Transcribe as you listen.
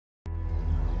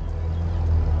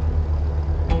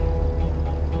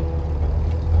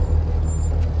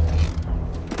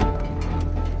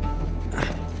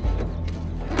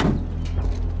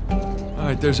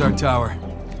right, there's our tower.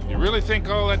 You really think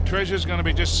all that treasure's gonna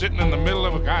be just sitting in the middle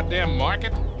of a goddamn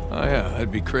market? Oh yeah,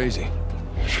 that'd be crazy.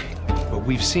 But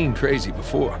we've seen crazy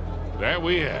before. That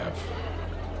we have.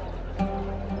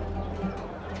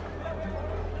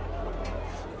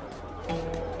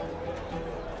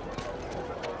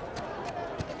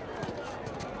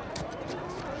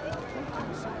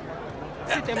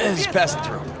 Just pass it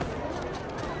through.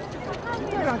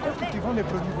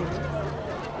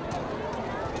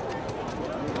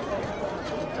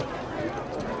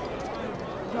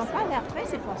 Ils n'ont pas l'air prêts,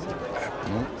 ces poissons.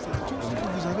 Non. C'est tout ce que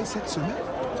vous avez cette semaine?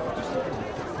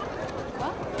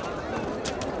 Quoi?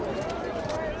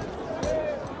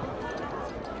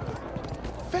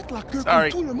 Faites la queue comme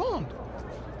tout le monde.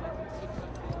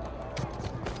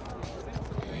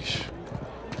 I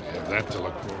have that to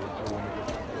look forward to when we get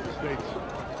to the States.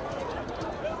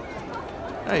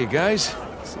 Hey, you guys.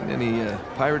 Seen any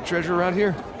pirate treasure around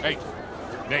here? Hey,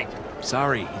 Nate.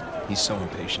 Sorry, he's so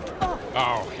impatient. Oh,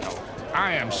 hell.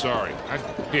 I am sorry.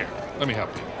 Here, let me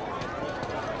help you.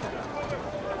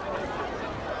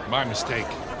 My mistake.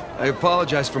 I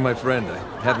apologize for my friend.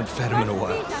 I haven't fed him in a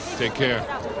while. Take care.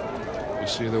 You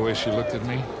see the way she looked at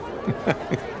me?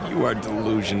 You are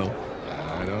delusional.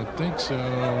 I don't think so.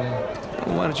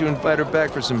 Well, why don't you invite her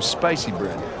back for some spicy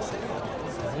bread?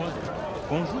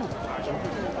 Bonjour.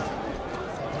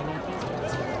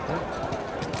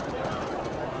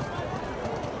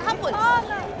 Apples!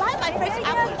 Buy my fresh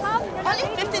apples. Only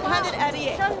 1,500 at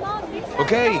the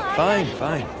Okay,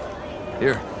 fine.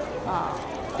 Here. Oh,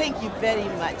 thank you very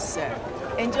much, sir.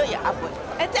 Enjoy your apple.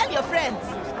 And tell your friends.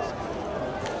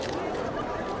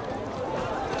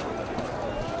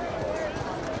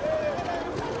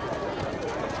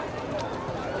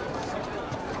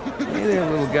 Hey there,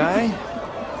 little guy.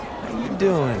 How you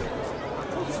doing?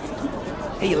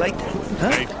 Hey, you like that?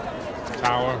 Huh? Hey,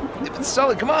 tower.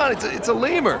 Sully, come on, it's a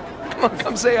lemur. Come on,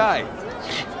 come say hi.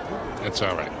 That's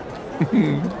all right.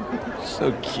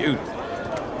 So cute.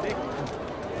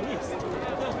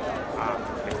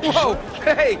 Whoa!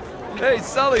 Hey,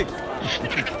 Sully!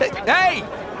 Hey!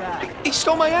 He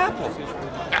stole my apple!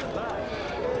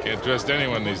 Can't trust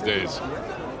anyone these days.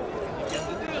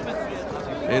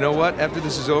 You know what? After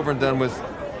this is over and done with,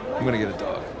 I'm gonna get a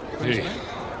dog. Hey,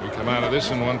 we come out of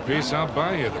this in one piece, I'll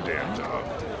buy you the damn dog.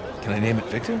 Can I name it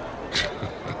Victor?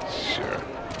 Sure.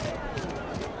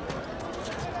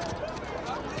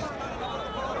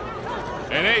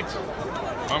 Hey, Nate,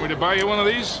 want me to buy you one of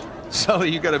these? Sully,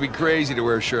 you gotta be crazy to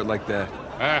wear a shirt like that.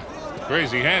 Ah,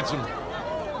 crazy handsome.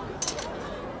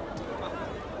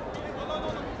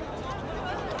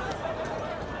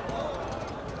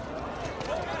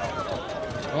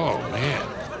 Oh, man.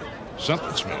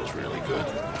 Something smells really good.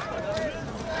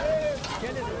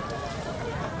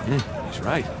 He's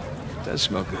right. It does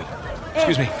smell good.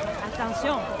 Excuse me.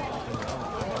 Attention.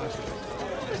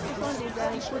 Ce sont des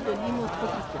haricots de limo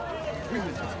tropicaux.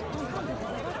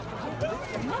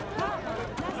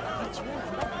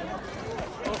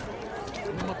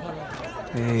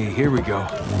 Hey, here we go.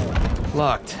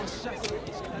 Locked.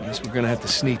 I guess we're gonna have to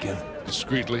sneak in.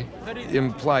 Discreetly.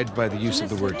 Implied by the use of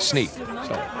the word sneak.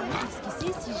 So,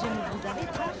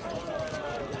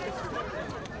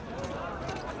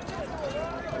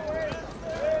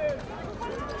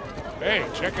 Hey,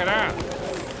 check it out.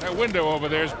 That window over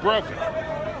there is broken.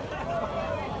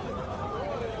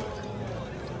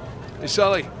 hey,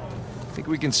 Sully. Think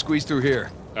we can squeeze through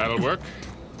here. That'll work.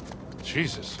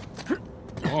 Jesus.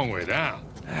 Long way down.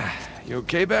 You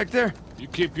okay back there? You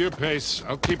keep your pace,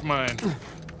 I'll keep mine.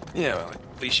 Yeah, well,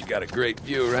 at least you got a great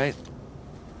view, right?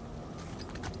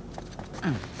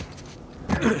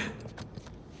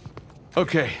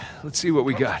 Okay, let's see what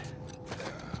we got.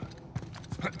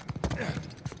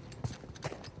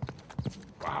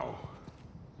 Wow.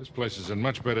 This place is in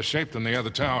much better shape than the other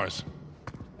towers.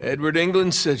 Edward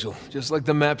England's sigil, just like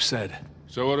the map said.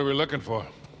 So what are we looking for?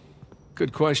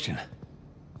 Good question.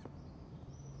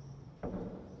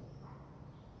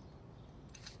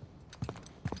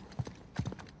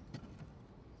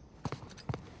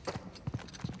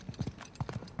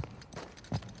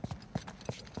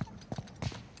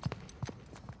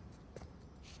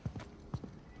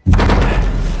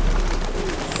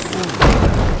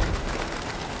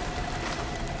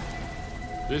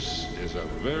 This is a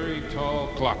very tall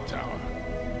clock tower.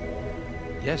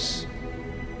 Yes.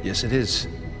 Yes, it is.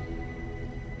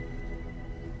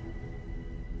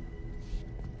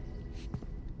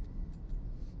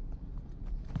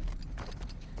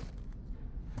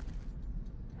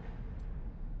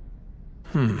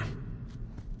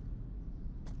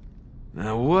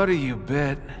 Now, what do you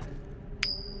bet?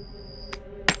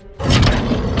 I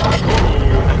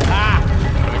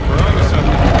think we're onto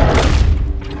something.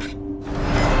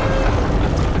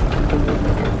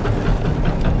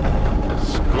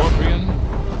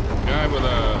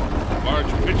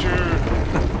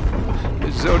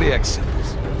 Zodiac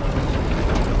symbols.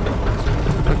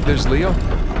 Look, there's Leo.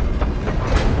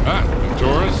 Ah,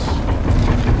 Taurus.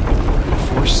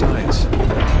 4 signs.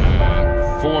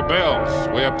 And 4 bells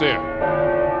way up there.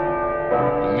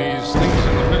 And these things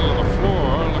in the middle of the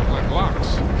floor look like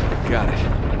locks. Got it.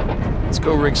 Let's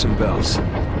go ring some bells.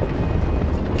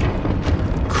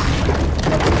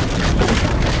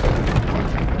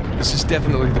 This is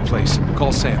definitely the place.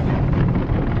 Call Sam.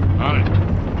 On it.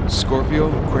 Scorpio,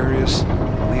 Aquarius,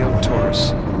 Leo,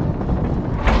 Taurus.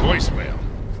 Voicemail.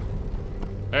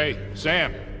 Hey,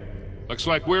 Sam. Looks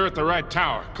like we're at the right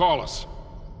tower. Call us.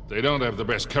 They don't have the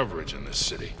best coverage in this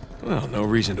city. Well, no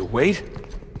reason to wait.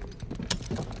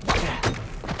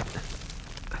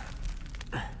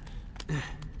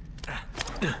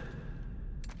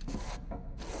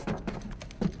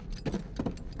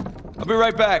 I'll be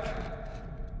right back.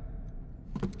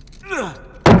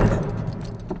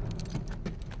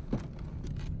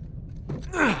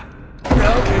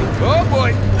 Okay. Oh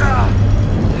boy.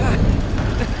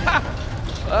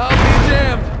 I'll be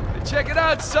damned. Check it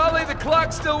out, Sully. The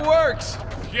clock still works.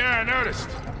 Yeah, I noticed.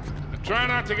 And try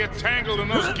not to get tangled in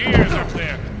those gears up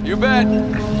there. You bet.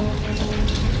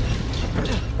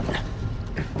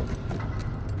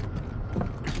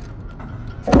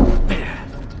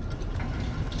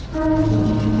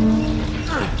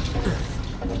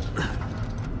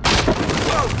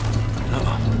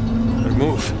 Better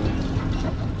move.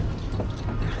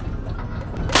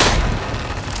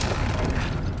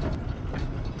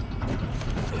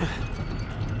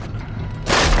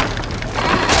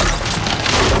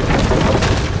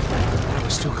 That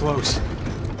was too close.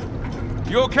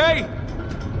 You okay?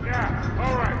 Yeah,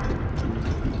 all right.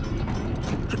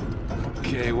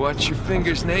 Okay, watch your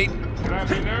fingers, Nate. Should I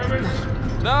be nervous?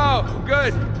 No, I'm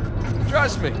good.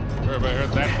 Trust me. Where have I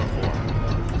heard that before?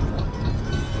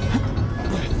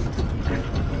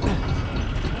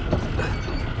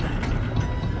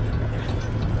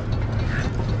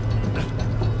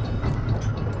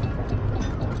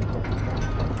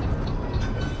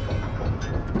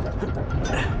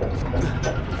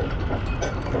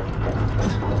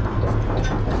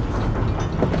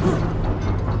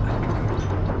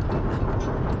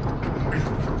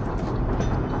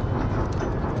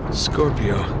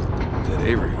 Scorpio. That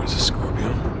Avery was a Scorpio.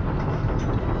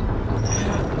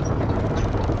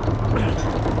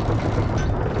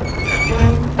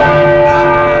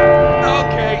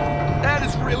 Okay, that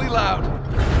is really loud.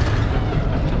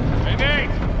 Hey,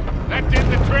 Nate! That did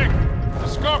the trick! The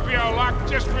Scorpio lock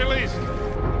just released.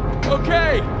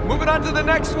 Okay, moving on to the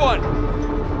next one.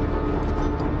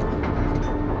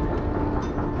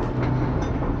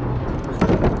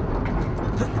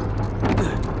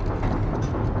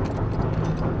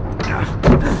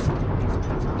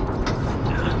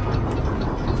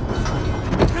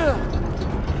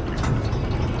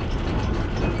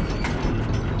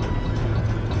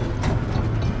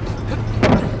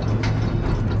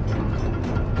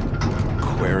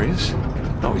 Aquarius?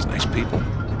 Always nice people.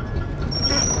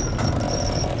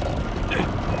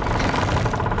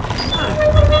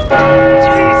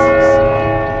 Jesus!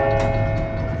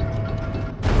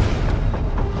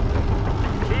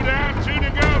 2 down, 2 to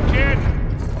go, kid.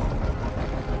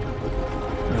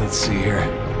 Let's see here.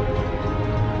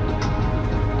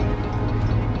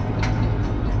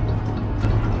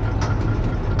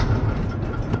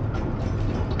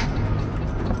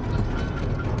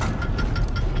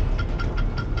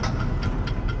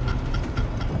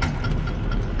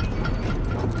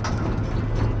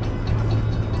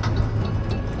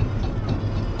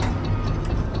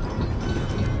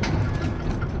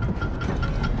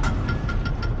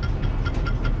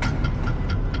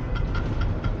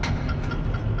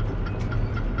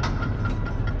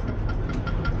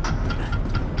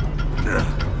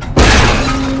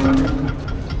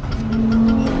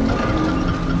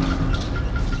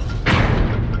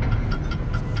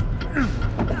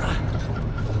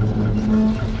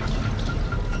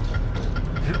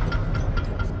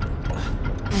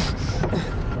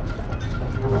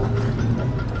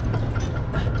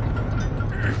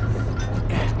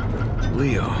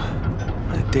 Leo.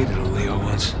 I dated a Leo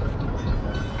once.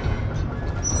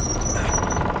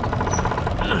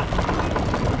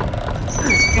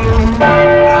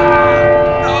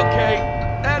 Okay,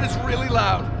 that is really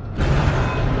loud.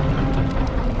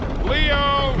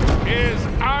 Leo is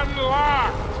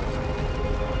unlocked.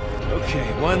 Okay,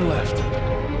 one left.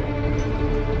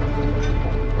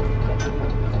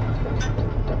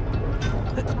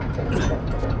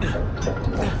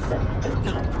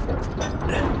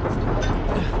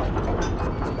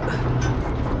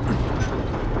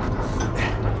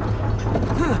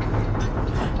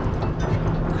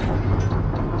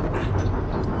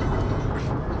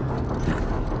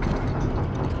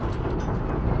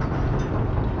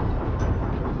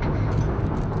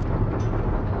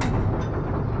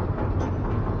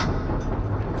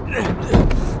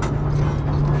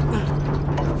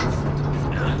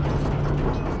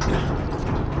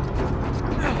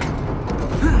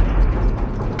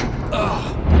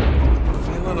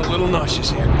 little nauseous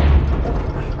here.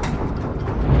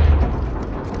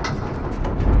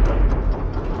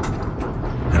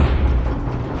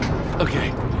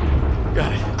 Okay,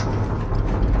 got it.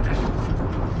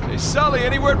 Hey, Sully,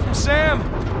 any word from Sam?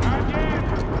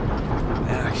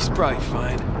 Nah, he's probably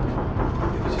fine.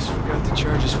 Maybe just forgot to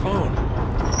charge his phone.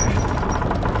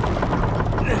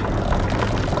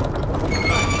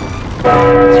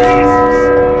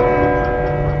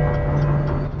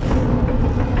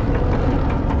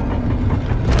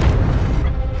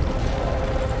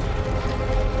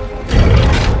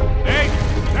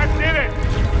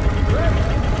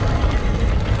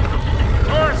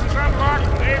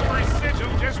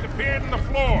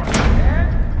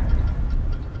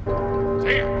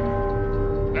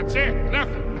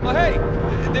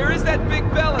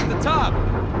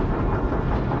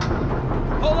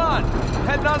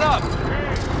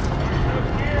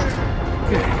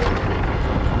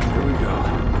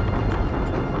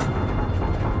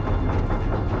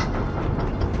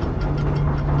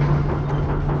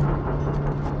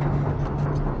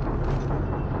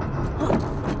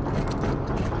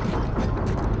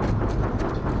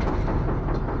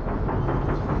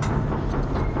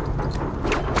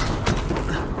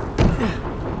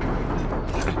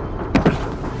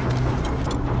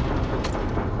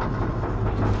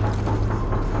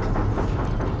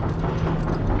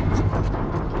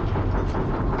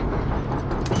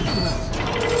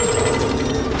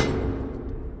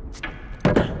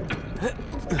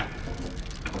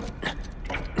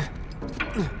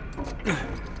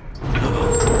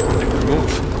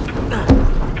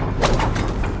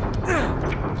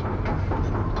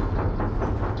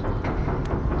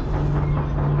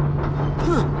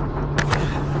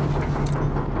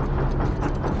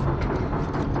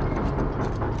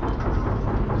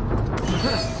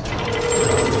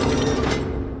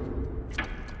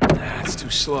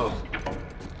 Slow.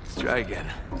 Let's try again.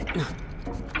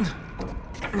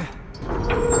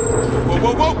 Whoa,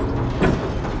 whoa, whoa!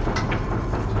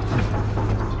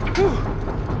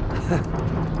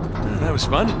 That was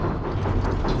fun.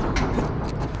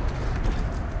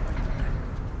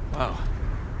 Wow.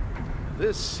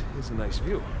 This is a nice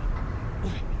view.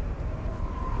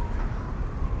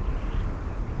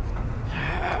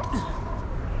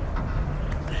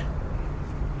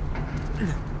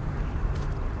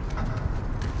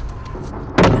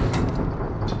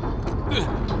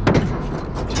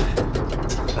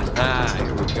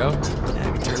 Here we go. I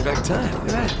can turn back time. Look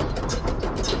at that.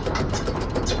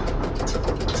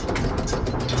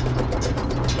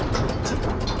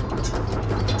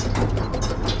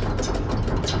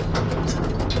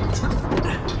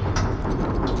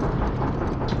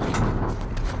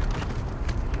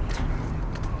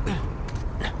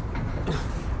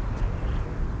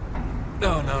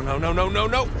 No, no, no, no, no, no,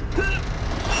 no!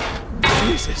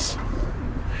 Jesus!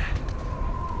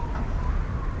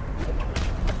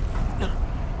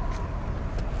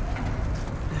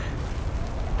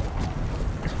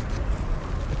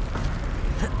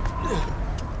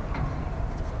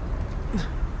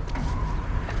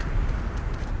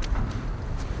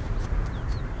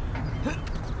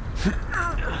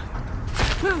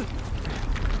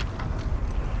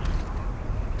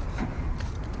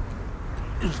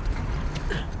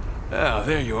 Oh,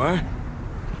 there you are.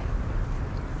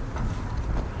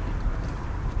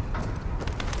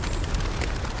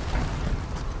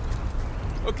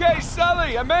 Okay,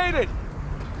 Sully, I made it!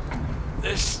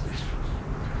 This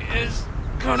is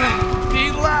gonna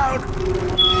be loud.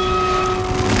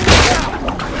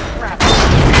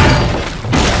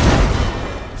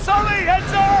 Sully,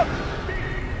 heads up!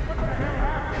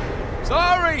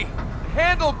 Sorry, the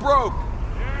handle broke.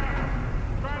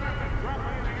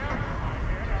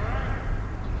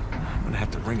 I'm gonna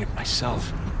have to ring it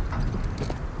myself.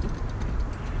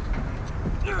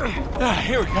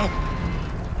 Here we go.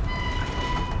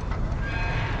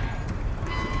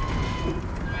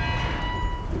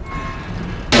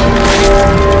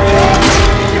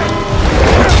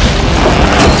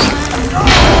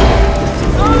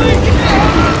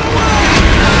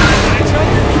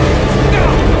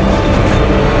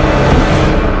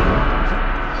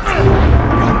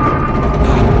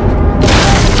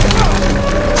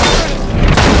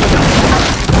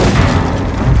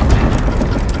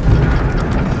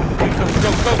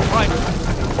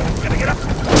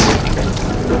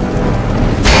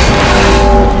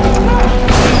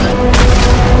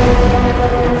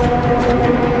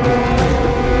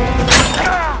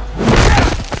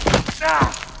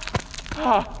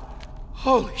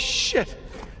 Holy shit!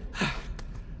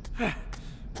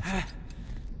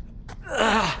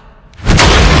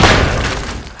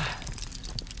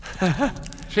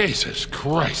 Jesus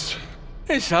Christ.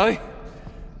 Hey, Sully.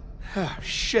 Oh,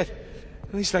 shit.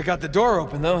 At least I got the door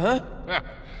open, though, huh?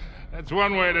 That's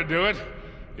one way to do it.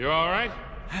 You all right?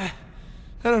 I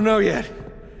don't know yet.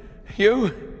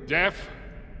 You? Deaf?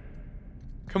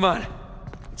 Come on.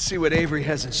 Let's see what Avery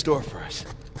has in store for us.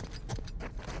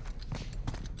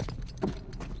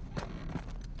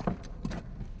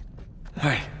 All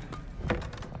right.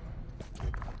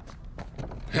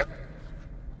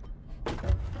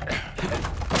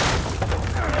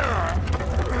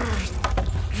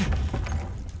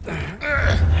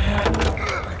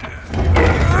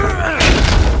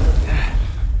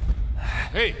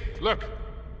 Hey, look.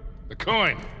 The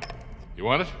coin. You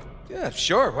want it? Yeah,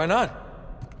 sure. Why not?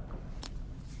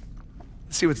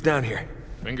 Let's see what's down here.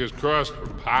 Fingers crossed for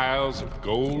piles of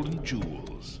gold and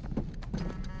jewels.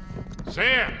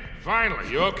 Sam,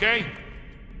 finally, you okay?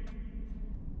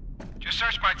 Just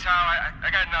searched my tower.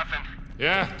 I got nothing.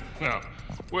 Yeah? Well,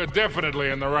 we're definitely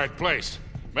in the right place.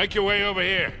 Make your way over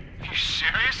here. You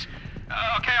serious?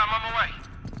 Okay, I'm on my way.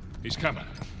 He's coming.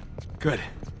 Good.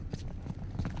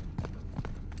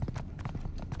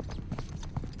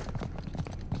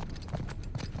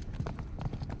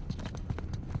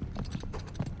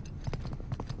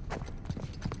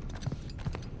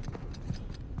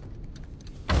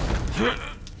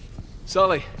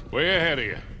 Sully. Way ahead of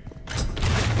you.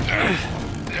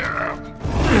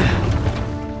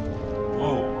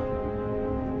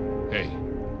 Whoa. Hey,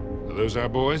 are those our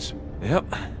boys? Yep.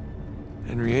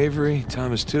 Henry Avery,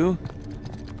 Thomas too.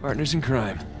 Partners in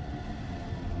crime.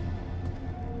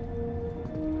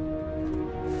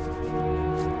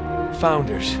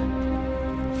 Founders.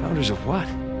 Founders of what?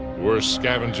 Worst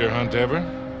scavenger hunt ever?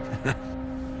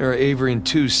 There are Avery and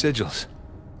two sigils.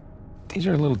 These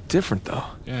are a little different, though.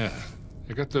 Yeah,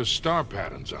 they got those star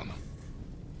patterns on them.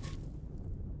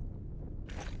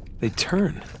 They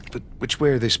turn, but which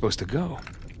way are they supposed to go?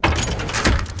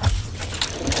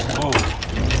 Whoa.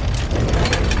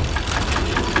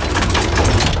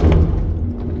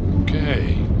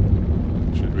 Okay.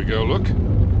 Should we go look?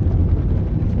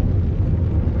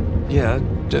 Yeah,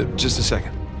 just a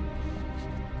second.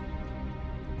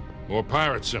 More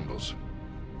pirate symbols.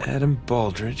 Adam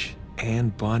Baldridge, Anne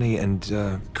Bonny, and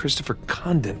Christopher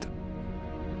Condent.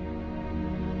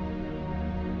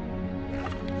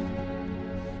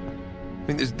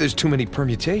 I mean, there's too many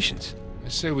permutations. I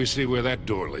say we see where that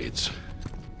door leads.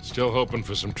 Still hoping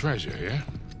for some treasure, yeah?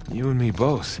 You and me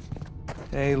both.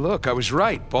 Hey, look, I was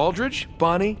right. Baldridge,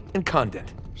 Bonny, and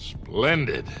Condent.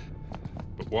 Splendid.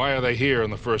 But why are they here in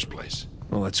the first place?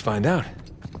 Well, let's find out.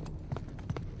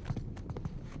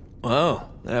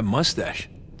 Wow, that mustache.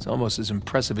 It's almost as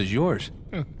impressive as yours.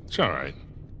 It's all right.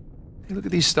 Hey, look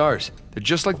at these stars. They're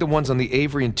just like the ones on the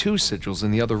Avery and two sigils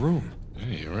in the other room.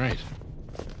 Hey, you're right.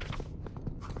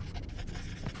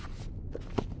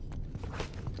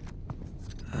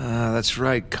 Ah, that's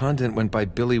right. Condent went by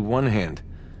Billy One Hand.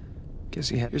 Guess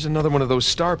he had... Here's another one of those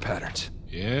star patterns.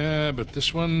 Yeah, but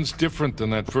this one's different than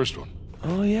that first one.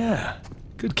 Oh, yeah.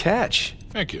 Good catch.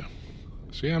 Thank you.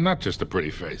 See, I'm not just a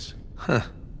pretty face. Huh.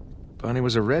 Bonnie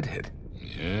was a redhead.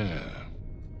 Yeah.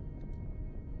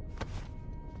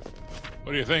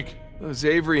 What do you think? Those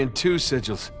Avery and two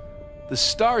sigils. The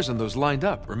stars on those lined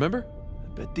up, remember?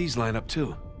 I bet these line up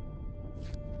too.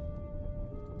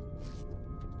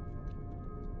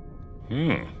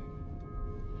 Hmm.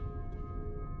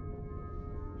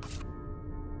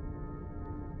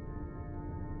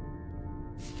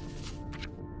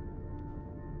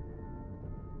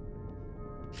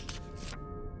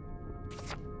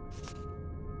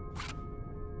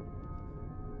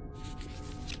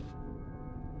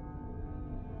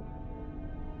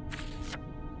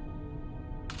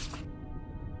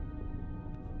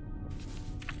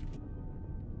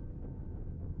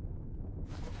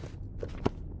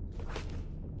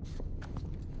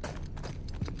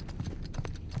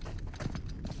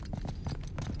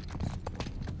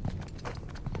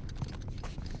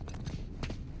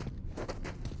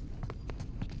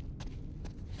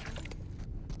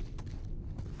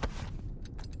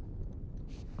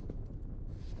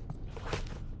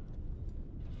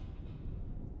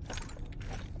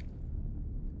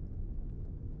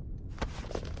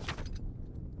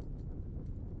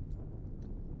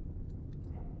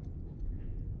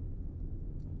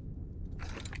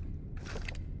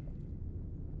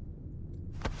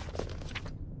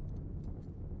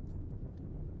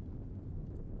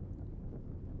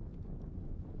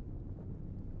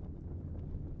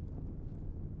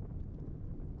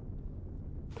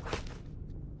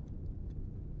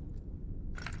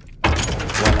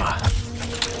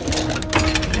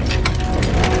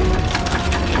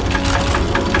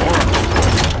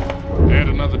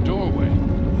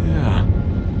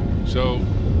 So,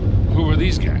 who are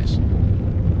these guys?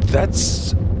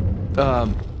 That's...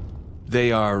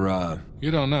 They are,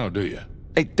 You don't know, do you?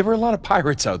 Hey, there were a lot of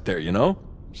pirates out there, you know?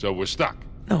 So we're stuck.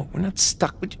 No, we're not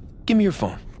stuck. Give me your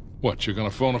phone. What, you're gonna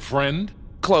phone a friend?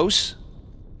 Close.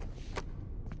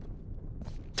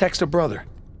 Text a brother.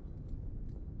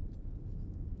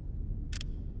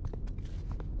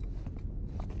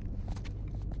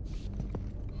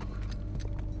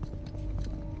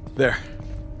 There.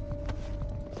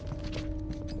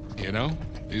 You know,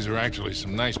 these are actually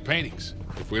some nice paintings.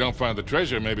 If we don't find the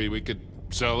treasure, maybe we could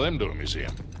sell them to a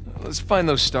museum. Let's find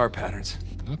those star patterns.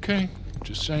 Okay,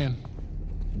 just saying.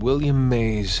 William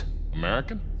Mays.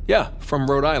 American? Yeah, from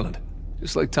Rhode Island.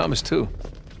 Just like Thomas, too.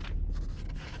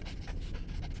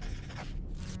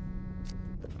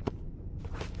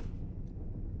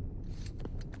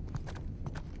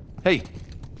 Hey,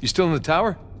 you still in the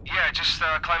tower? Yeah, just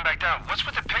climb back down. What's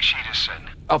with the picture you just sent?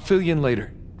 I'll fill you in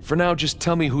later. For now, just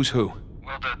tell me who's who.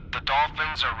 Well, the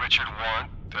dolphins are Richard Want,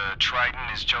 the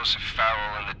trident is Joseph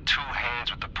Farrell, and the two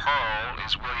hands with the pearl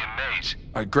is William Mays.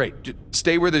 All right, great.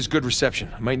 Stay where there's good reception.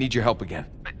 I might need your help again.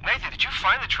 Nathan, did you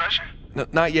find the treasure?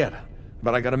 Not yet,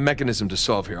 but I got a mechanism to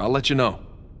solve here. I'll let you know.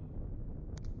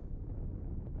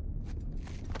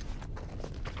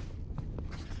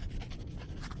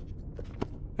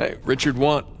 Hey, Richard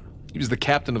Want. He was the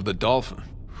captain of the Dolphin.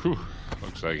 Whew.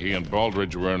 Looks like he and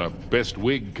Baldridge were in a best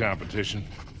wig competition.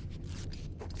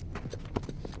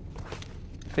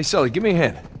 Hey, Sully, give me a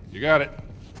hand. You got it.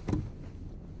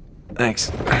 Thanks.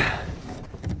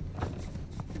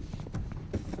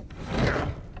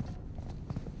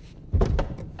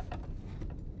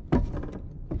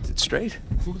 Is it straight?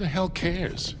 Who the hell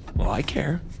cares? Well, I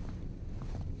care.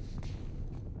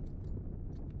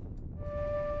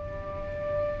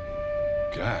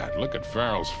 God, look at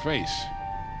Farrell's face.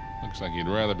 Looks like he'd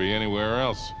rather be anywhere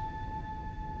else.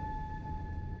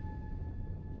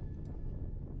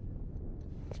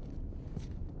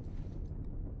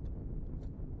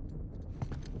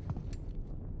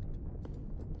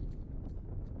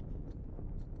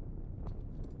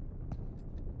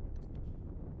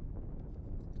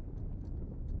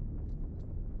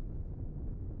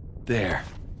 There.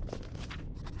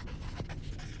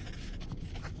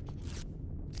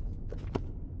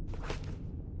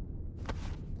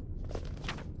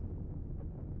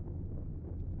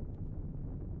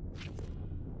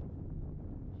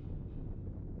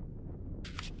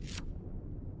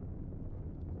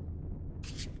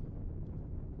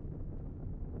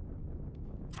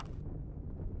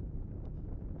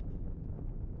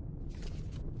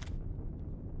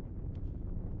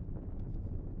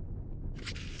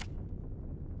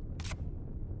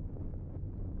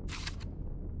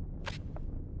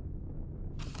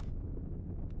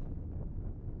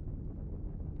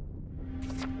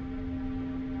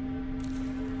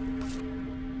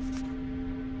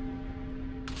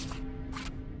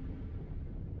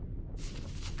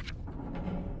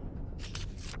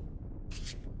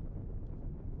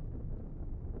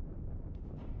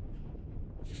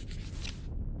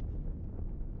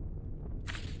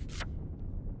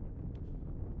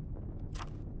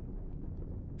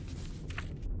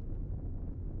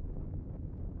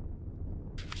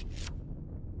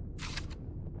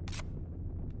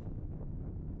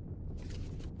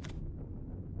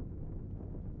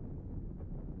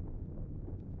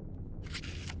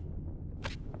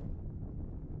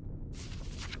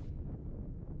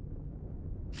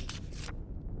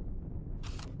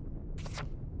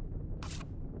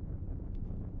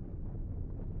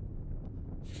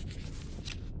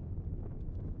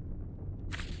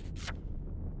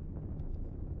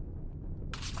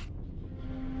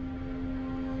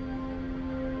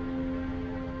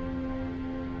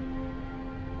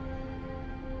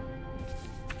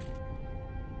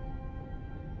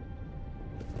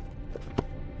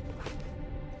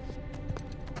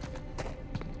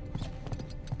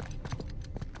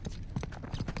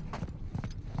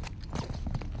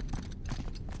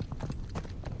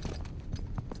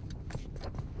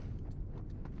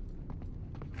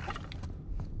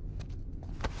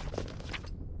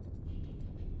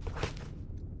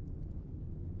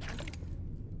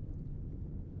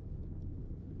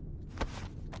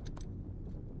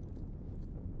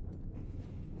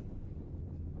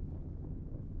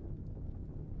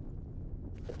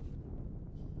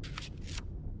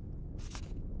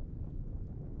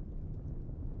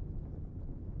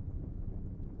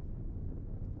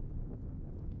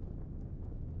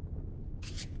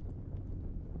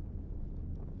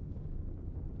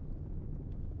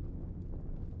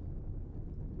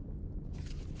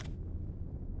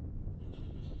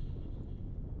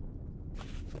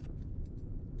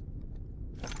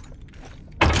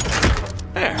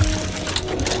 There.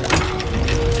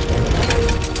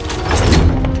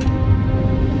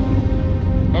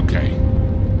 Okay.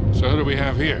 So who do we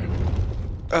have here?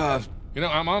 You know,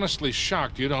 I'm honestly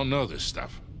shocked you don't know this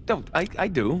stuff. No, I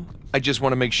do. I just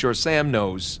want to make sure Sam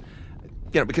knows.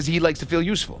 You know, because he likes to feel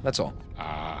useful, that's all.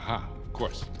 Aha, of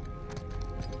course.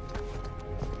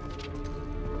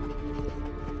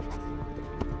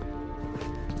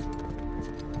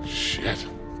 Shit.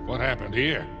 What happened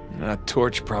here? A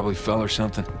torch probably fell or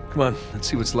something. Come on, let's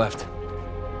see what's left.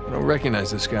 I don't recognize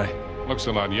this guy. Looks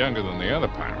a lot younger than the other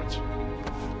pirates.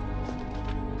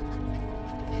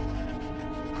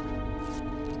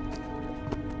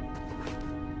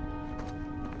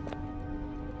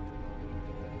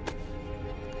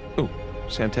 Ooh,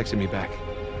 Sam texted me back.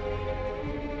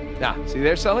 Ah, see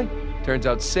there, Sully? Turns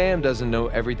out Sam doesn't know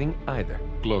everything either.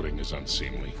 Gloating is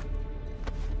unseemly.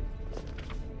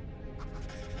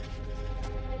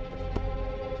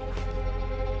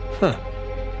 Huh.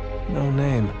 No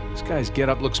name. This guy's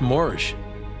getup looks Moorish.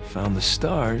 Found the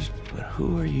stars, but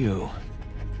who are you?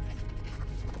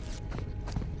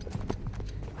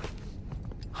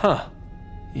 Huh.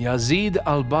 Yazid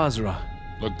al-Basra.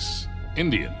 Looks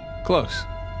Indian. Close.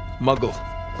 Muggle.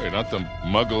 Wait, aren't the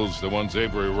Muggles the ones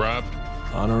Avery robbed?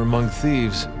 Honor among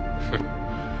thieves.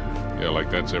 Yeah, like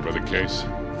that's ever the case.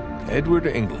 Edward,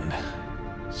 England.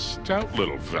 Stout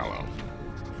little fellow.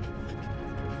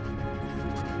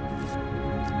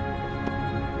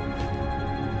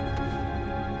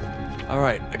 All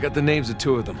right, I got the names of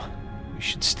 2 of them. We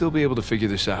should still be able to figure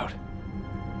this out.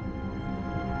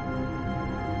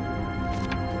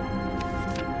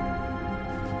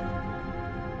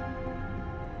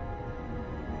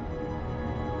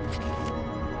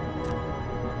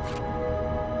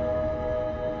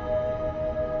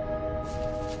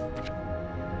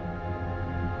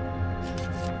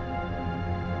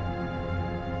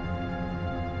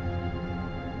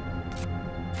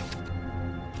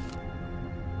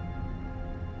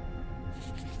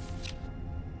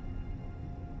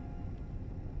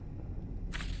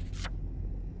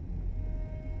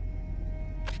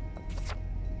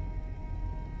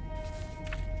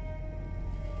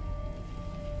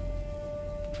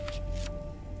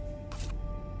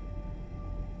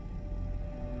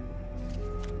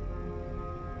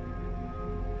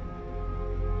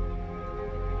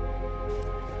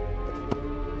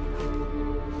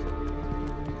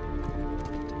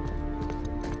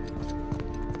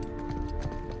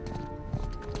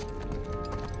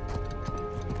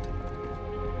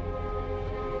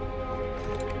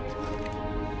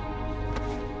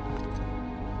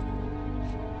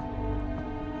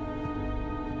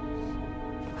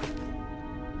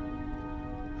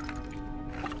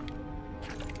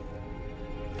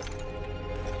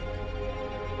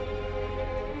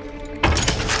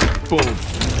 Boom.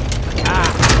 Ah!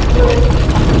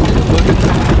 Look at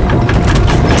that.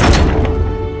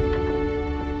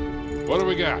 What do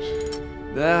we got?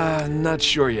 Not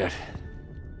sure yet.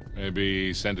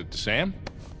 Maybe send it to Sam?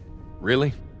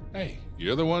 Really? Hey,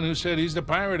 you're the one who said he's the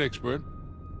pirate expert.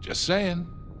 Just saying.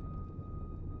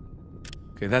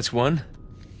 Okay, that's one.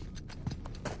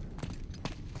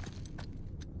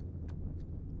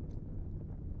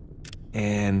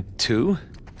 And 2.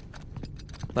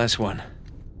 Last one.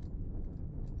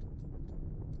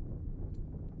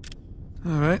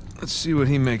 All right, let's see what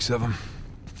he makes of them.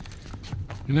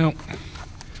 You know,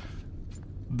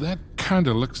 that kind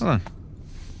of looks... Hold on.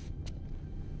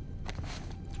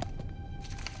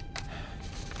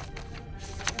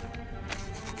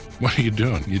 What are you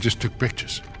doing? You just took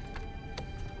pictures.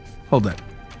 Hold that.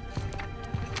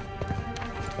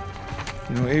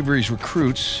 You know, Avery's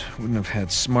recruits wouldn't have had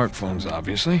smartphones,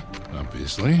 obviously.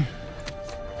 Obviously.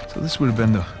 So this would have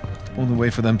been the only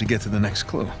way for them to get to the next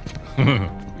clue.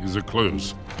 These are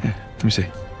clues. Yeah, let me see.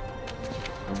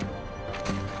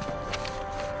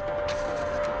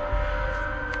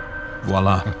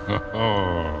 Voila.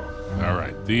 Oh, all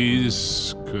right.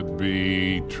 These could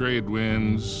be trade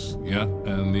winds. Yeah,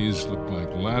 and these look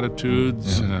like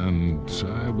latitudes. Yeah. And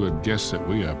I would guess that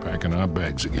we are packing our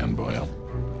bags again, Boyle.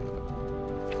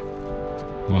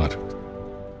 What?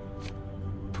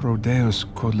 Pro Deus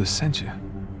quod licentia.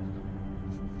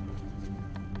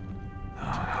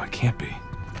 Oh, no, it can't be.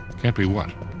 Can't be what?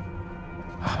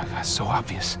 Oh my God, it's so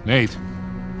obvious. Nate.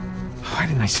 Why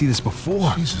didn't I see this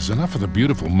before? Jesus, enough of the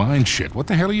beautiful mind shit. What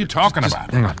the hell are you talking about?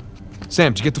 Hang on.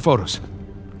 Sam, did you get the photos?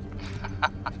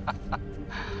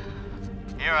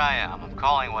 Here I am. I'm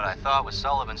calling what I thought was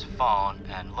Sullivan's phone,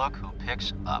 and look who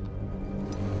picks up.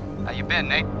 How you been,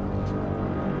 Nate?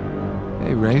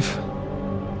 Hey, Rafe.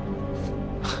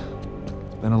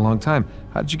 It's been a long time.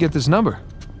 How did you get this number?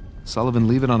 Sullivan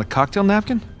leave it on a cocktail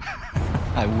napkin?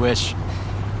 I wish.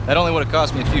 That only would have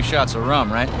cost me a few shots of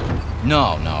rum, right?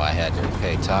 No, I had to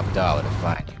pay top dollar to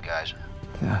find you guys.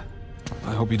 Yeah.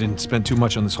 I hope you didn't spend too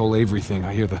much on this whole Avery thing.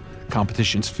 I hear the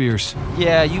competition's fierce.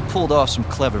 Yeah, you pulled off some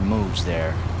clever moves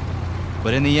there.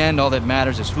 But in the end, all that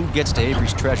matters is who gets to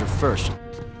Avery's treasure first.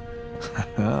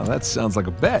 Oh, that sounds like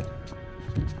a bet.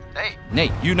 Hey,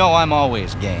 Nate, you know I'm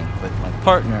always game, but my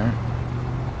partner,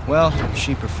 well,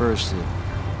 she prefers to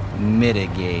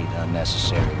mitigate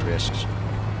unnecessary risks.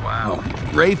 Wow.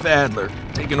 Rafe Adler,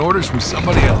 taking orders from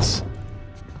somebody else.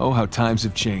 Oh, how times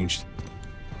have changed.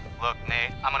 Look,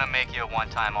 Nate, I'm gonna make you a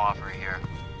one-time offer here.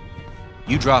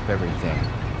 You drop everything.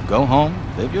 Go home,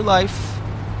 live your life.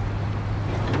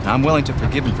 I'm willing to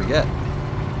forgive and forget.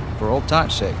 For old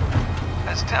time's sake.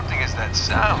 As tempting as that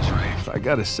sounds, Rafe. I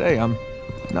gotta say, I'm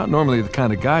not normally the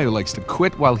kind of guy who likes to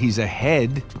quit while he's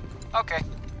ahead. Okay.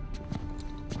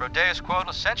 Rodeus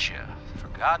Quota sent you for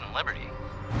God and liberty.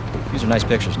 These are nice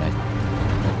pictures, Nate.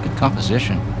 Good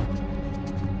composition.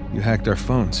 You hacked our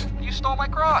phones. You stole my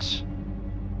cross.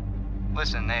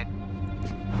 Listen, Nate.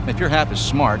 If you're half as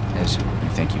smart as you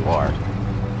think you are,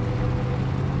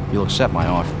 you'll accept my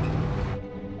offer.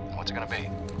 What's it gonna be?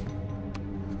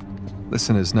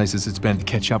 Listen, as nice as it's been to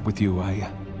catch up with you, I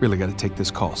really gotta take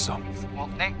this call, so... Well,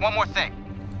 Nate, one more thing.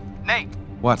 Nate!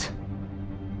 What?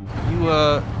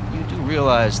 You do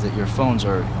realize that your phones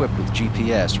are equipped with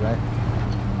GPS, right?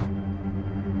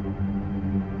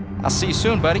 I'll see you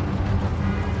soon, buddy.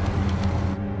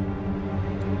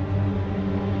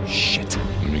 Shit.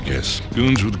 Let me guess.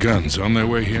 Goons with guns on their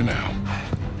way here now.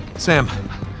 Sam.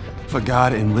 For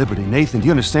God and liberty. Nathan, do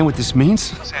you understand what this means?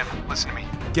 Sam, listen to me.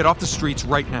 Get off the streets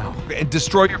right now and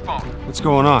destroy Your phone. What's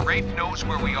going on? Rafe knows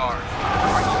where we are. All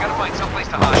right, you gotta find someplace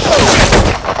to hide.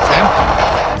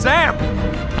 Sam!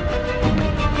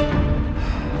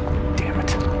 Damn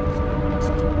it.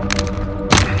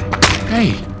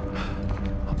 Hey!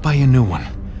 I'll buy you a new one.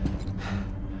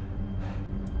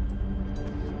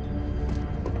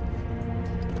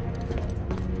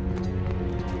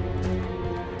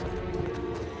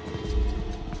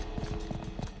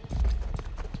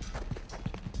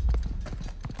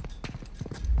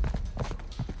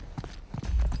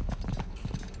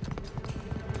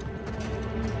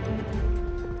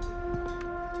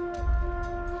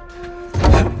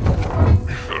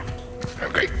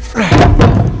 Okay.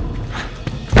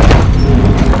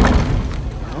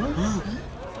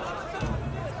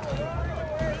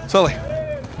 Sully.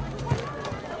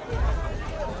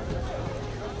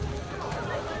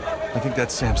 I think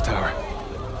that's Sam's tower.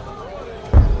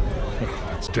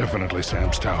 That's definitely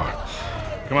Sam's tower.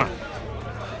 Come on.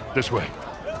 This way.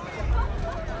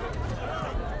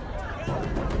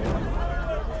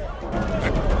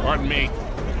 Pardon me.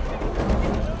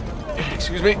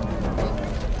 Excuse me?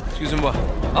 Excuse me,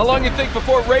 how long you think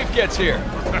before Rafe gets here?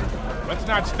 Let's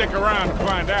not stick around to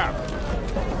find out.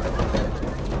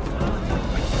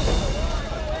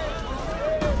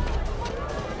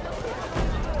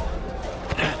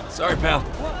 Sorry, pal.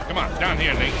 Come on, down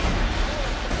here, Nate.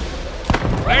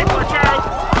 Nate, watch out!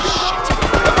 Shit!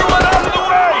 Everyone out of the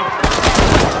way!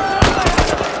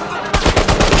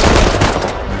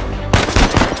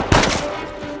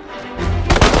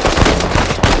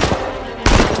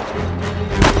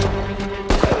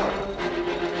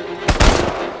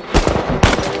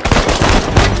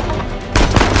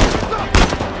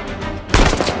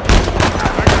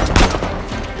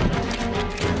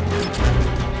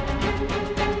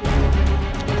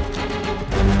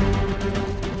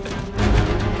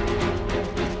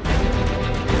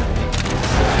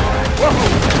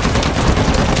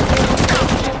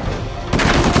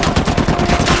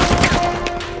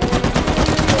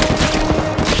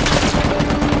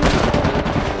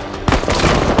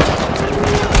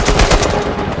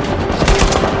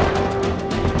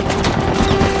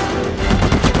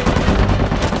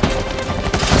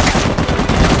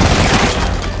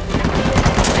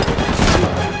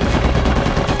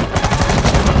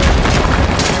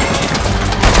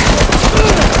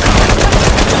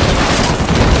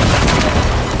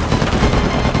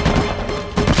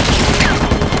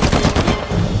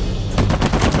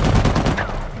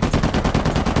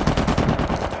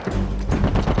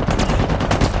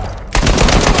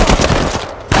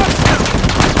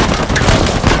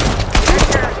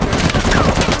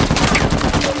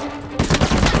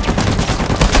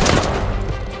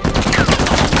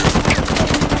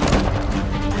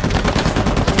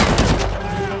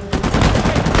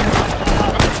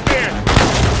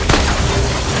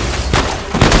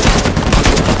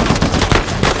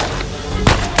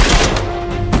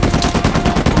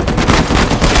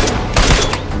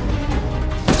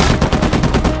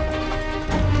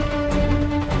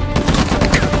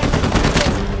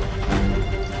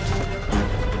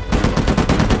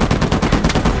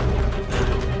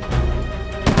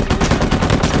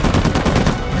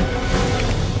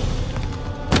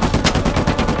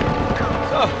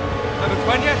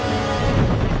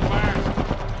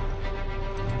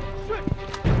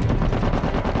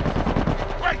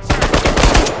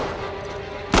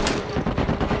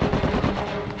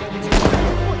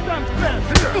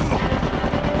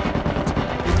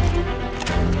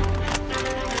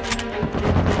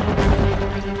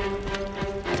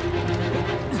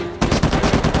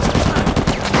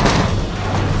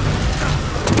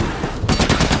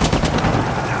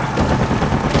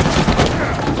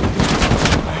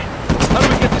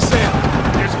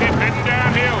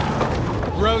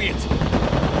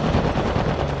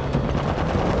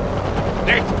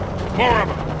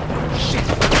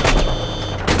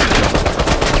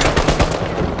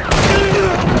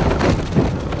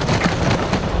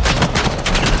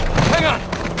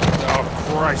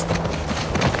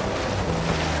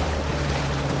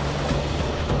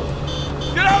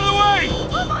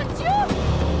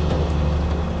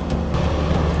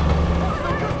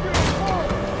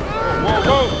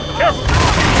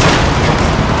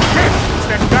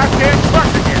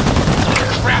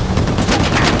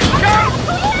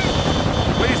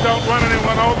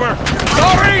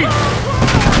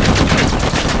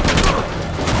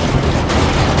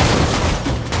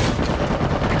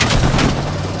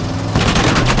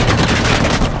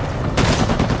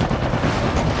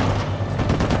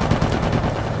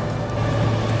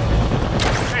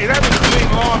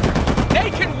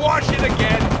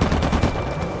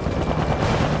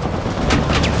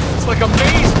 a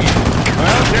maze here.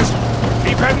 Well, just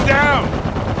keep heading down.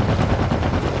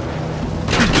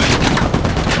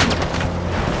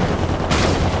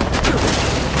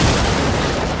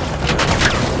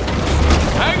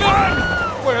 Hang on!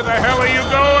 Where the hell are you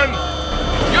going?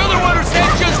 You're the one who said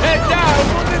just head down!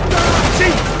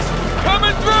 Jesus!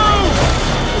 Coming through!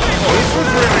 Oh, this was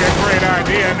really a great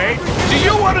idea, Nate. Do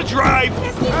you want to drive?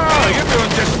 Oh, you're doing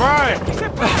just fine.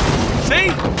 See?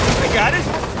 I got it.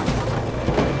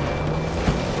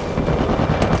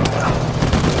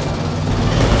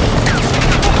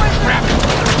 Crap!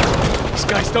 These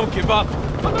guys don't give up.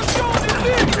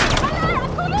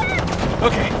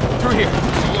 Okay, through here.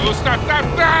 Oh, stop!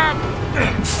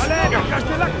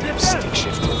 Stick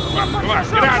shift. Come on,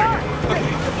 get out of here.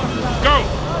 Okay. Go!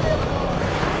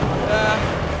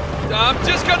 I'm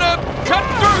just gonna cut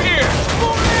through here.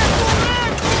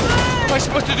 What am I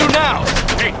supposed to do now?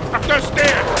 Hey, up those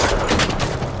stairs!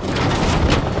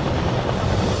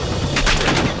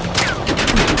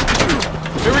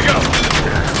 Here we go.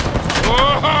 Oh!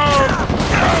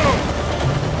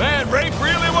 Man, Rafe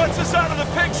really wants us out of the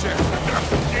picture.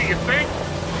 Do you think?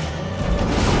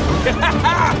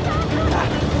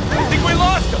 I think we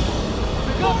lost him.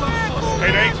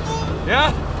 Hey, Nate,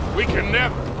 Yeah? we can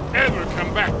never, ever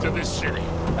come back to this city.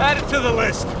 Add it to the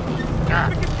list. Ah.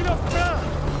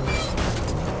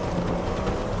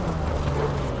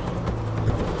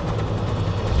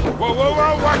 Whoa,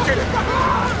 watch it!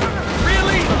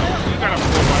 Really? You gotta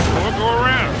pull my four, go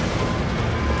around.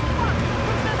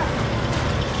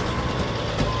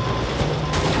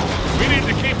 We need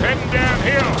to keep heading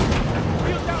downhill.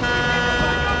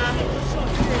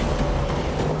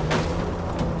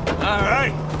 All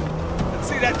right. Let's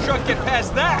see that truck get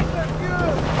past that.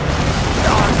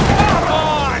 Come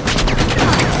on!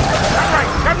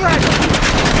 Come right!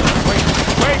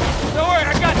 Wait! Don't worry,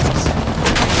 I got this.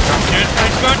 I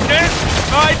got this.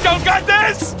 I don't got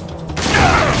this.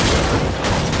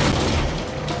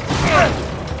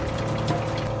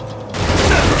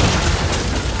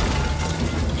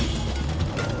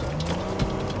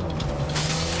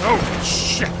 Oh,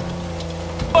 shit!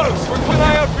 Close. We're keeping an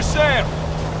eye out for Sam.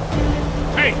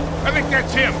 Hey, I think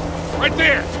that's him. Right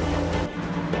there.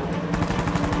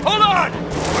 Hold on.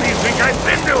 What do you think I've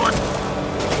been doing?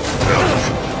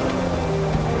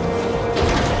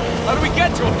 How do we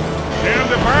get to him?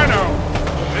 Damned if I know.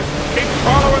 Just keep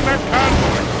following that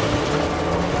convoy.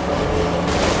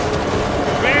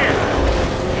 There.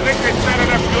 You think they sent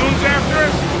enough goons after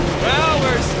us? Well,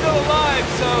 we're still alive,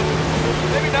 so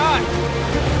maybe not.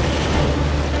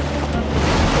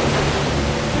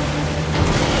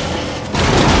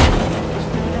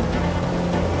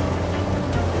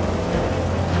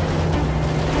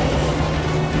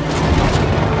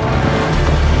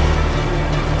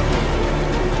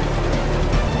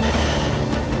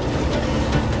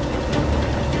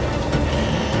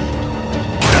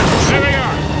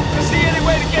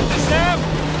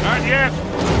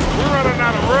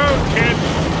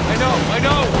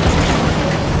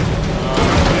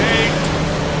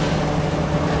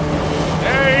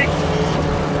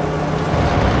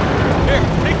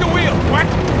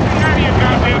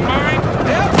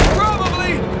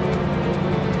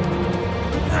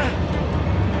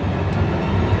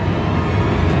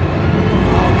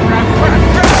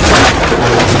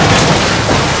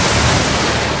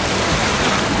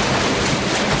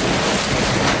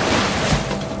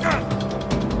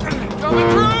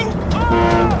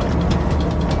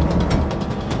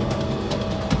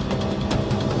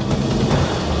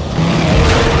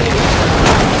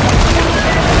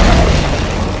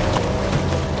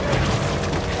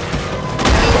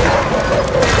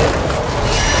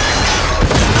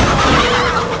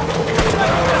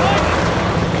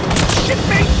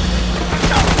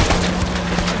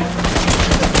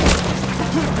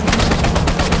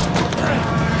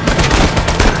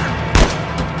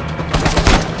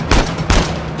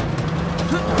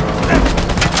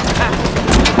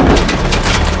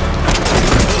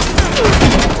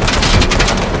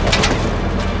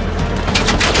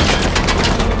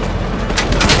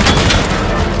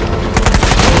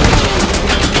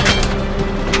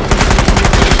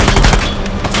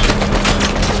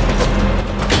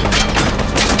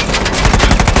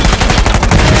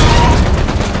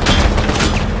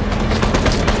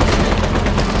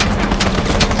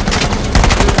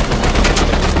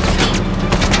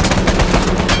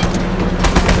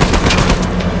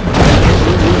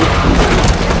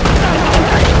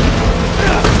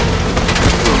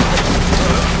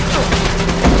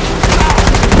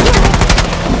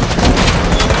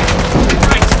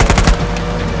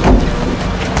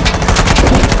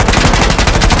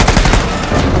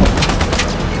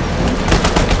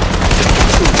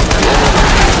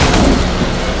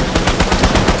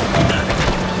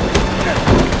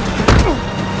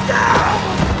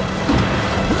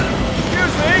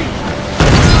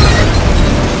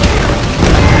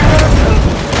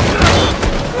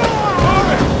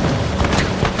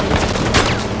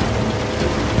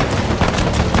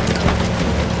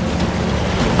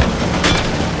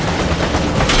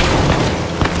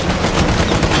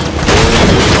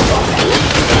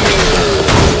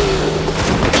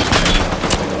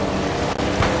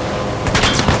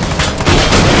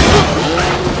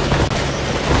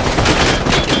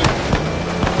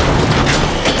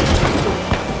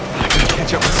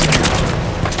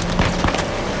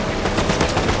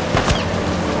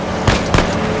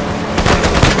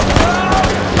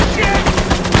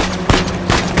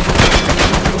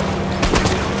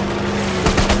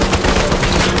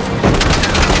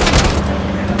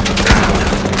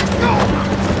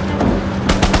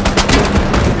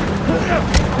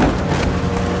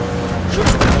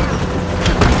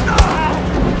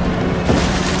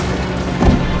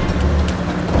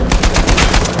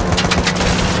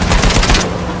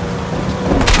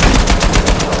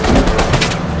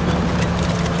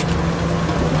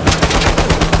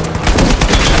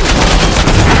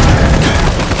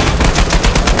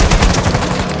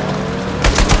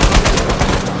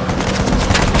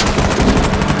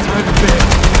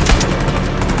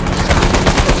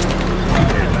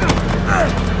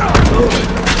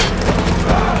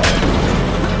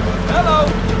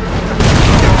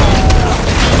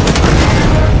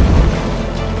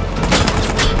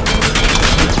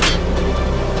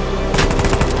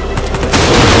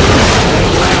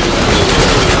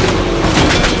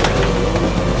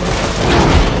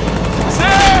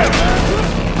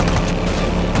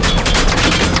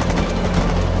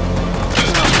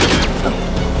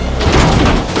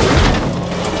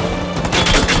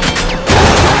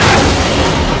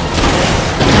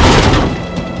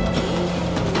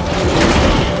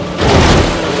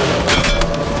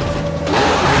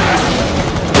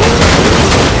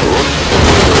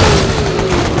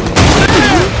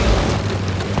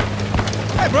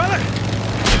 brother!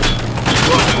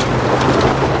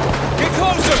 Get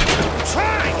closer!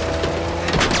 Try!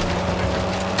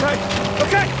 Right,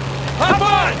 okay! Hop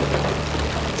on!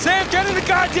 Sam, get in the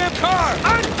goddamn car!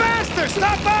 I'm faster!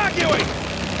 Stop arguing!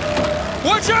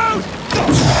 Watch out!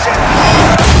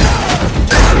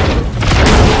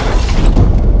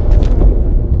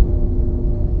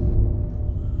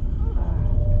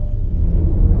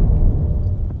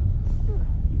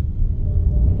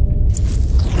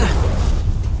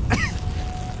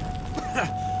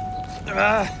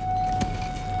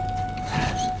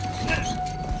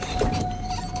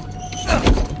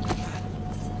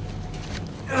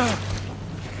 Oh,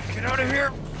 get out of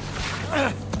here!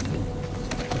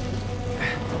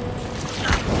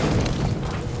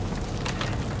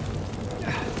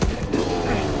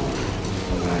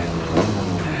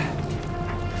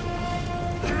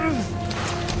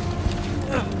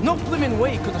 No blimmin'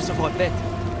 way you could have survived that.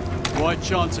 Why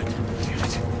chance it?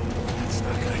 That's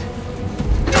not good.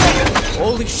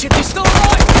 Holy shit, he's still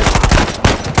alive!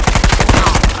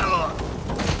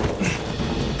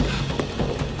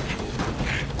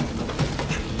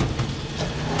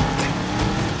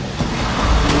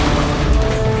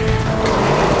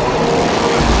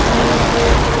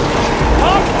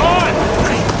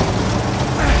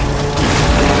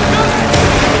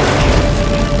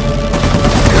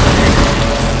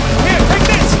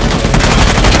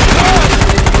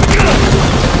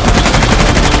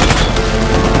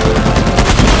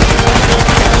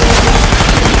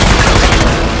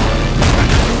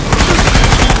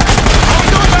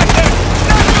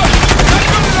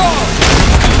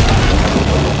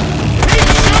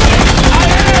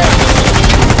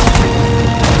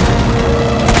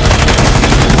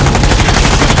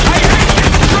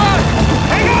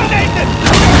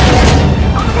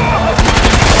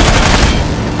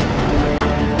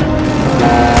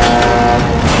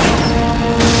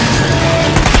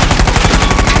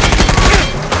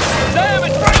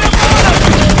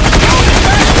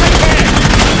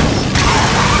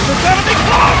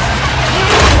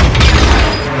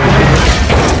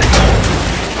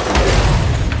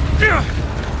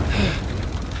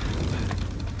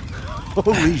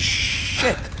 Holy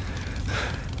shit!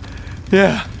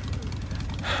 Yeah.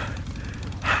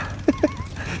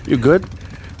 You good?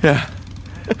 Yeah.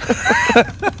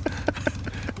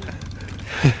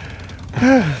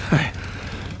 Alright,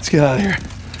 let's get out of here.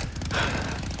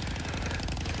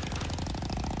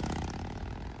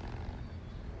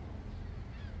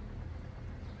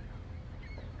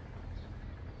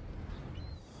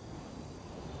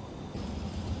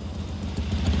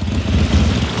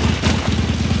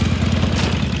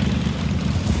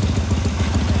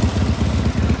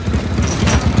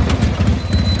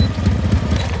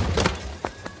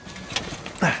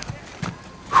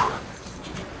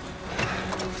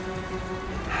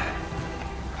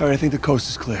 All right, I think the coast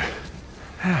is clear.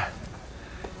 All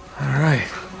right.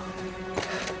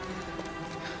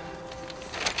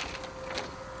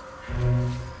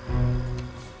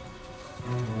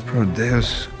 Pro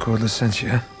Deus cor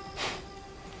licentia.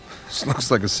 This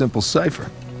looks like a simple cipher.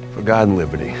 For God and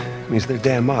liberty. Means their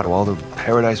damn motto. All the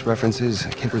paradise references. I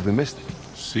can't believe we missed it.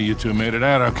 See, you two made it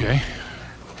out okay.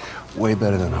 Way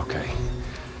better than okay.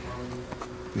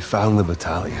 We found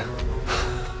Libertalia.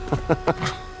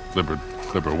 Liber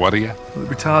what are you?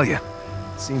 Libertalia.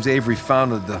 Seems Avery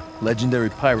founded the legendary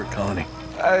pirate colony.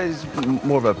 It's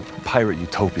more of a pirate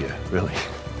utopia, really.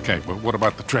 Okay, but what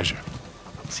about the treasure?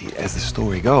 See, as the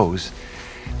story goes,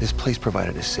 this place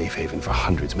provided a safe haven for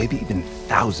hundreds, maybe even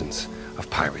thousands of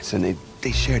pirates, and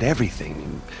they shared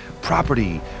everything.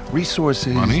 Property,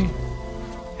 resources. Money?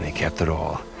 And they kept it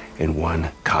all in one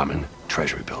common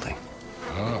treasury building.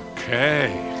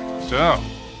 Okay, so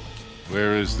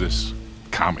where is this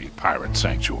commie pirate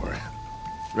sanctuary?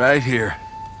 Right here.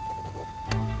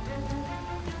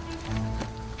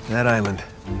 That island,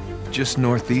 just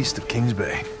northeast of Kings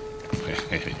Bay.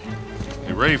 Hey,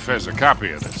 Rafe has a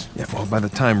copy of this. Yeah, well, by the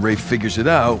time Rafe figures it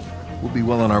out, we'll be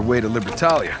well on our way to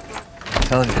Libertalia. I'm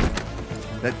telling you,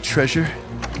 that treasure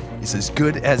is as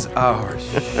good as ours.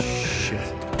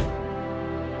 Shit.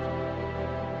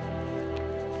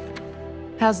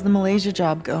 How's the Malaysia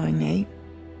job going, Nate?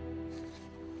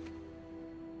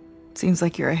 Seems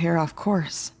like you're a hair off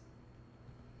course.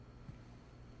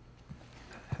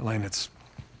 Elaine, it's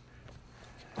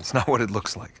not what it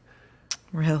looks like.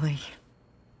 Really?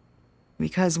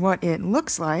 Because what it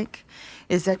looks like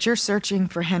is that you're searching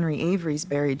for Henry Avery's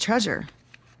buried treasure.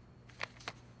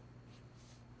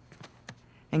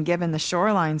 And given the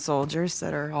shoreline soldiers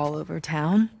that are all over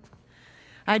town,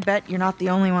 I'd bet you're not the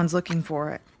only ones looking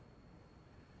for it.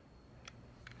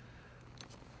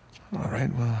 All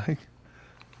right, well,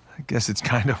 I guess it's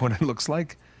kind of what it looks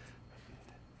like.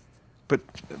 But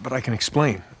I can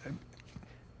explain.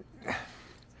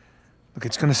 Look,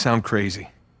 it's gonna sound crazy.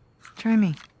 Try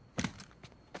me.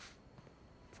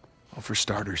 Well, for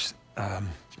starters,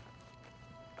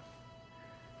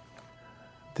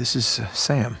 this is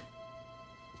Sam.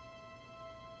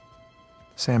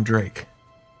 Sam Drake.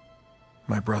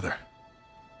 My brother.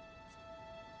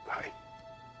 Hi.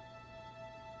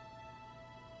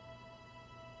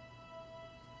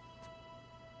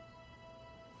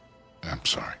 I'm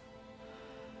sorry.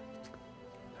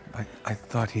 I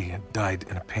thought he had died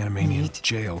in a Panamanian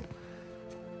jail,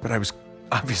 but I was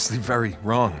obviously very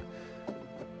wrong.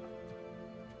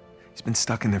 He's been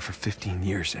stuck in there for 15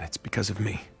 years, and it's because of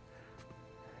me.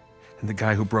 And the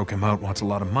guy who broke him out wants a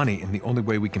lot of money, and the only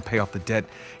way we can pay off the debt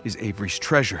is Avery's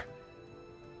treasure.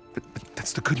 But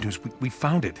that's the good news. We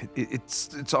found it.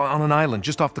 It's on an island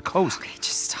just off the coast. Okay,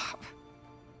 just stop.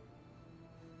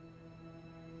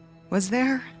 Was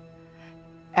there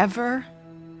ever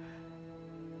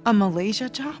a Malaysia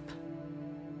job?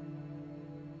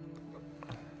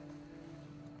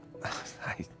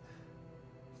 Okay.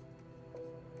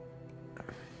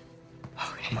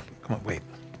 Come on, wait.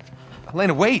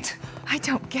 Elena, wait! I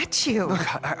don't get you.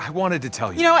 Look, I wanted to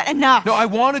tell you. You know what? Enough. No, I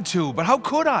wanted to, but how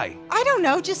could I? I don't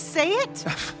know. Just say it.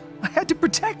 I had to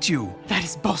protect you. That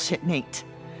is bullshit, Nate.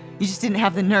 You just didn't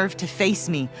have the nerve to face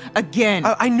me again.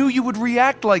 I knew you would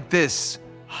react like this.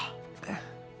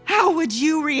 How would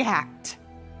you react?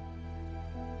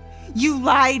 You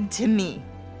lied to me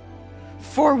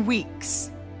for weeks.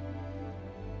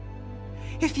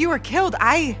 If you were killed,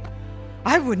 I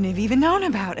wouldn't have even known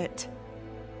about it.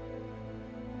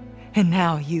 And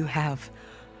now you have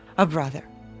a brother.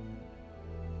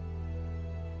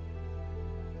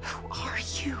 Who are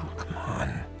you? Come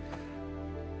on.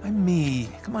 I'm me.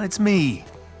 Come on, it's me.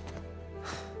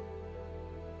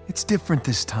 It's different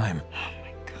this time. Oh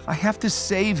my God. I have to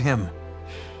save him.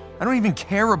 I don't even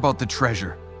care about the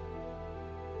treasure.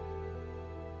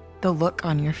 The look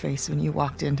on your face when you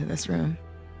walked into this room.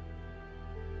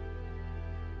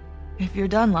 If you're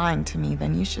done lying to me,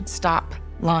 then you should stop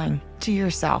lying to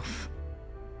yourself.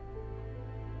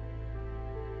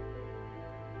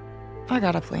 I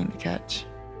got a plane to catch.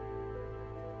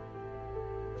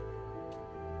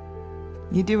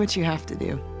 You do what you have to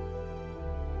do.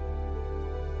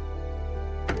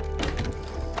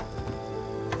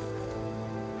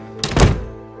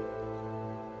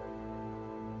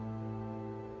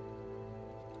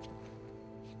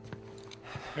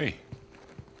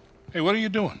 Hey, what are you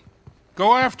doing?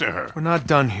 Go after her. We're not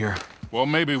done here. Well,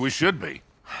 maybe we should be.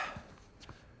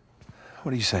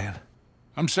 What are you saying?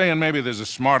 I'm saying maybe there's a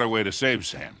smarter way to save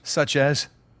Sam. Such as?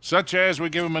 Such as we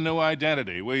give him a new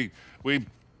identity. We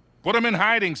put him in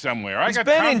hiding somewhere. He's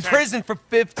been in prison for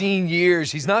 15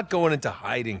 years. He's not going into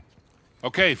hiding.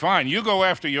 Okay, fine. You go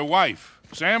after your wife.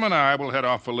 Sam and I will head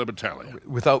off for Libertalia.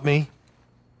 Without me?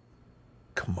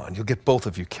 Come on, you'll get both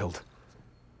of you killed.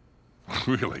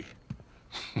 Really?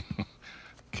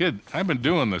 Kid, I've been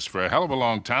doing this for a hell of a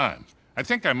long time. I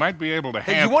think I might be able to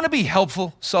handle... Hey, you want to be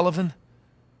helpful, Sullivan?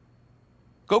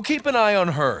 Go keep an eye on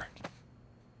her.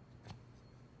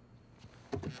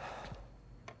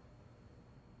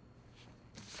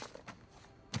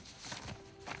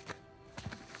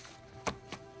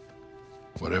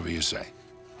 Whatever you say.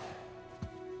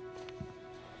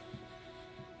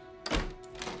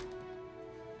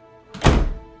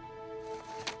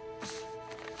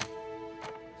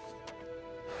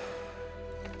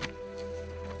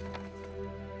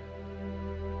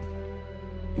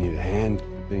 You need a hand?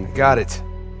 Got it.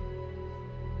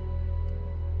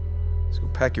 Let's go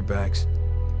pack your bags.